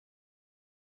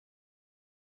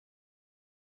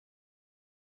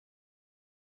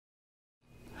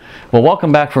Well,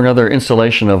 welcome back for another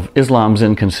installation of Islam's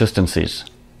inconsistencies.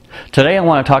 Today I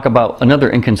want to talk about another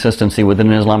inconsistency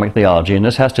within Islamic theology, and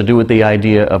this has to do with the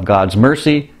idea of God's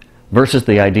mercy versus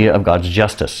the idea of God's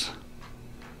justice.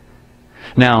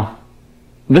 Now,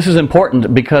 this is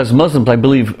important because Muslims, I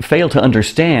believe, fail to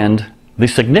understand the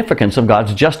significance of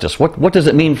God's justice. What does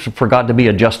it mean for God to be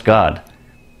a just God?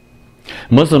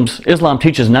 Islam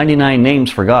teaches 99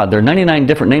 names for God. There are 99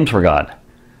 different names for God.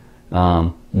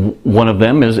 One of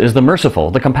them is the merciful,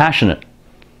 the compassionate.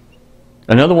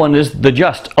 Another one is the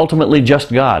just, ultimately just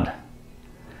God.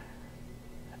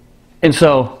 And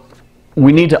so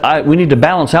we need to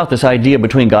balance out this idea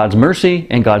between God's mercy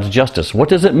and God's justice. What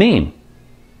does it mean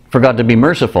for God to be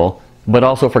merciful, but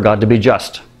also for God to be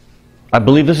just? I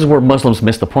believe this is where Muslims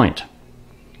miss the point.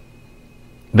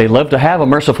 They love to have a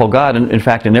merciful God. In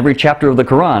fact, in every chapter of the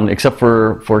Quran, except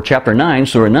for chapter 9,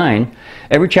 Surah 9,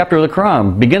 every chapter of the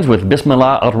Quran begins with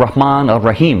Bismillah ar-Rahman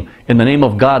ar-Rahim, in the name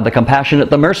of God, the compassionate,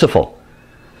 the merciful.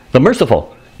 The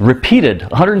merciful, repeated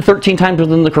 113 times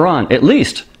within the Quran, at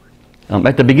least,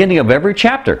 at the beginning of every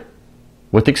chapter,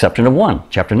 with the exception of one,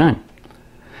 chapter 9.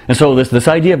 And so this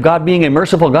idea of God being a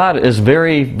merciful God is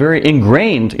very, very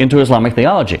ingrained into Islamic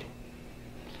theology.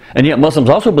 And yet Muslims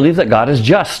also believe that God is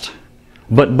just.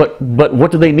 But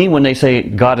what do they mean when they say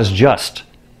God is just?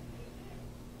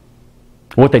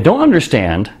 What they don't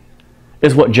understand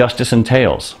is what justice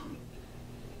entails.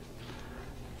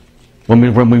 When we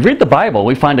read the Bible,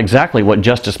 we find exactly what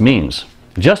justice means.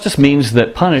 Justice means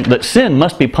that sin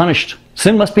must be punished.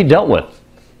 Sin must be dealt with.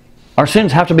 Our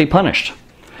sins have to be punished.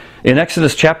 In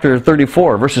Exodus chapter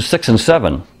 34, verses 6 and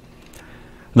 7,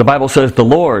 the Bible says, the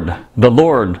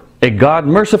Lord, a God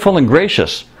merciful and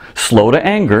gracious, slow to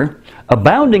anger,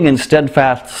 abounding in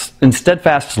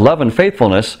steadfast love and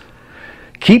faithfulness,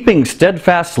 keeping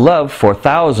steadfast love for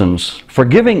thousands,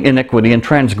 forgiving iniquity and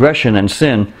transgression and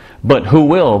sin, but who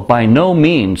will by no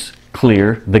means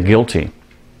clear the guilty.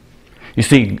 You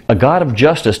see, a God of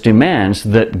justice demands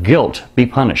that guilt be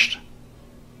punished.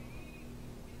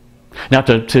 Now,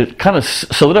 to kind of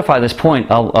solidify this point,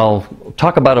 I'll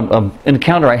talk about an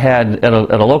encounter I had at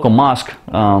a local mosque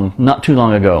not too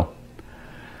long ago,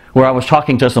 where I was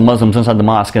talking to some Muslims inside the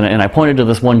mosque, and I pointed to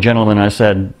this one gentleman and I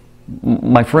said,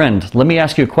 my friend, let me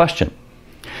ask you a question.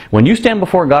 When you stand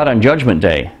before God on Judgment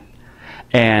Day,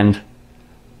 and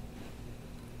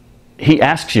He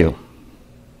asks you,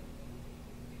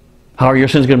 how are your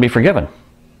sins going to be forgiven?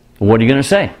 What are you going to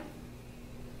say?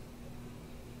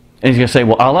 And he's going to say,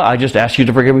 well, Allah, I just asked you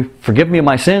to forgive me of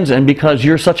my sins, and because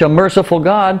you're such a merciful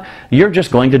God, you're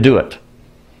just going to do it.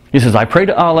 He says, I pray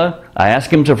to Allah, I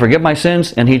ask Him to forgive my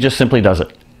sins, and He just simply does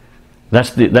it.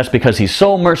 That's because He's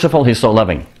so merciful, He's so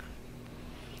loving.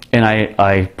 And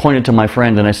I pointed to my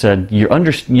friend and I said, you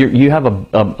have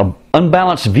an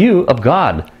unbalanced view of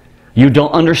God. You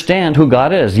don't understand who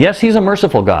God is. Yes, He's a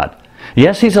merciful God.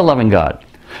 Yes, He's a loving God.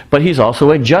 But He's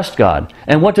also a just God.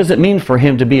 And what does it mean for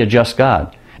Him to be a just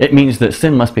God? It means that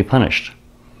sin must be punished.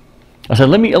 I said,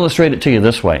 let me illustrate it to you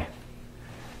this way.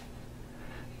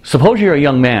 Suppose you're a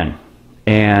young man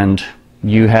and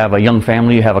you have a young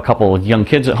family, you have a couple of young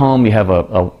kids at home, you have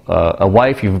a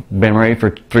wife, you've been married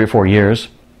for 3 or 4 years,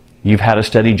 you've had a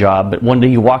steady job, but one day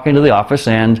you walk into the office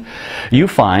and you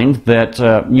find that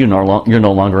you're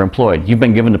no longer employed. You've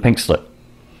been given the pink slip.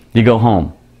 You go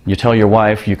home, you tell your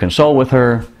wife, you console with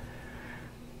her,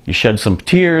 you shed some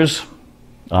tears.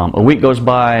 A week goes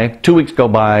by, 2 weeks go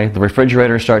by, the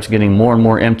refrigerator starts getting more and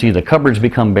more empty, the cupboards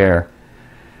become bare.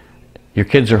 Your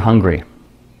kids are hungry.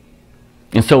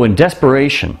 And so in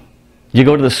desperation, you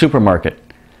go to the supermarket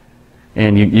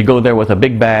and you go there with a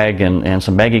big bag and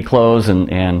some baggy clothes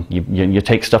and you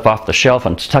take stuff off the shelf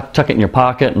and tuck it in your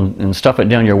pocket and stuff it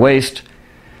down your waist.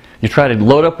 You try to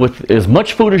load up with as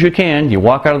much food as you can. You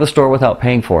walk out of the store without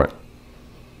paying for it.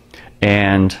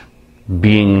 And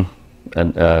being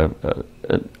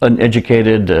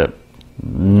uneducated,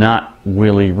 not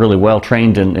really well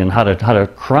trained in how to do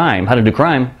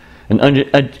crime, an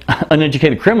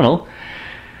uneducated criminal,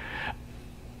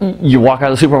 you walk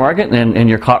out of the supermarket and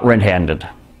you're caught red-handed.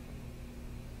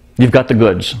 You've got the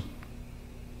goods.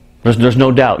 There's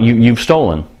no doubt you've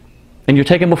stolen. And you're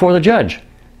taken before the judge.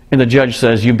 And the judge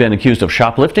says, you've been accused of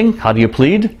shoplifting. How do you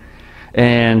plead?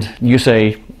 And you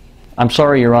say, I'm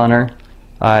sorry, Your Honor.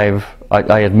 I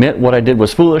admit what I did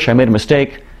was foolish. I made a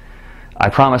mistake. I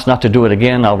promise not to do it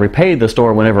again. I'll repay the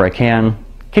store whenever I can.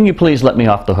 Can you please let me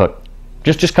off the hook?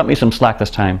 Just cut me some slack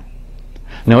this time.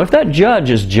 Now, if that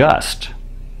judge is just,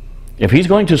 if he's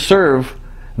going to serve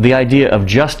the idea of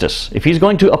justice, if he's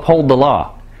going to uphold the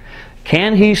law,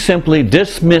 can he simply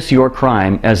dismiss your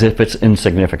crime as if it's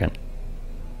insignificant?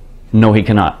 No, he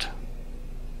cannot.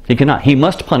 He cannot. He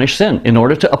must punish sin in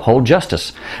order to uphold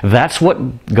justice. That's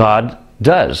what God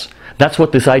does. That's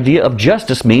what this idea of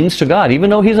justice means to God. Even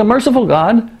though He's a merciful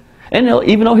God, and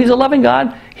even though He's a loving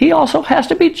God, He also has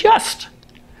to be just.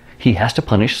 He has to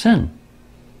punish sin.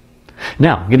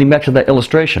 Now, getting back to that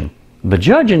illustration, the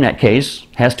judge in that case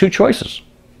has two choices.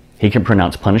 He can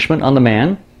pronounce punishment on the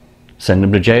man, send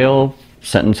him to jail,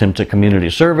 sentence him to community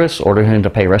service, order him to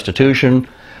pay restitution,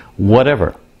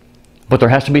 whatever. But there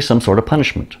has to be some sort of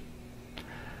punishment.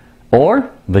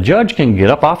 Or the judge can get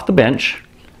up off the bench,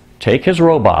 take his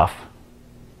robe off,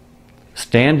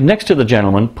 stand next to the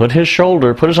gentleman, put his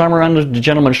arm around the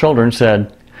gentleman's shoulder and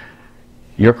said,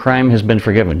 "Your crime has been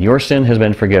forgiven. Your sin has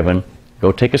been forgiven.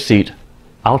 Go take a seat.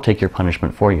 I'll take your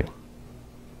punishment for you."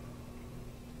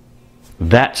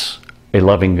 That's a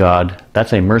loving God,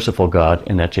 that's a merciful God,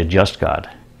 and that's a just God.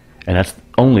 And that's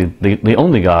the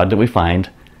only God that we find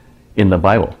in the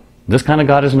Bible. This kind of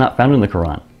God is not found in the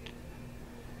Quran.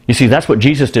 You see, that's what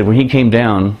Jesus did when He came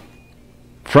down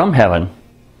from heaven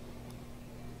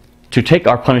to take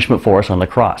our punishment for us on the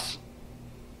cross.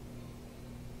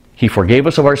 He forgave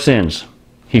us of our sins.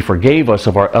 He forgave us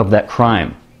of that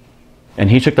crime. And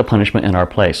He took the punishment in our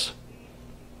place.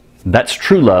 That's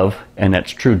true love, and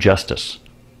that's true justice.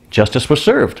 Justice was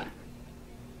served.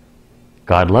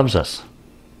 God loves us.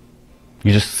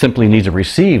 You just simply need to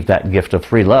receive that gift of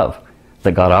free love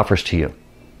that God offers to you.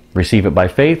 Receive it by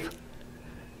faith.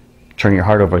 Turn your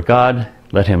heart over to God.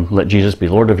 Let Jesus be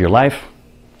Lord of your life.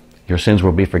 Your sins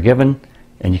will be forgiven,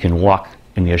 and you can walk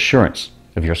in the assurance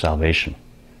of your salvation.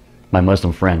 My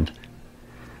Muslim friend,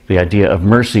 the idea of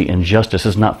mercy and justice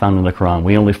is not found in the Quran.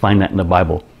 We only find that in the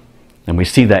Bible. And we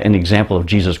see that in the example of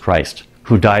Jesus Christ,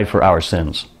 who died for our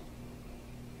sins.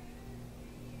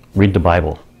 Read the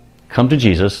Bible. Come to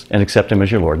Jesus and accept Him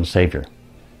as your Lord and Savior.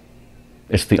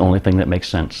 It's the only thing that makes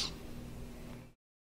sense.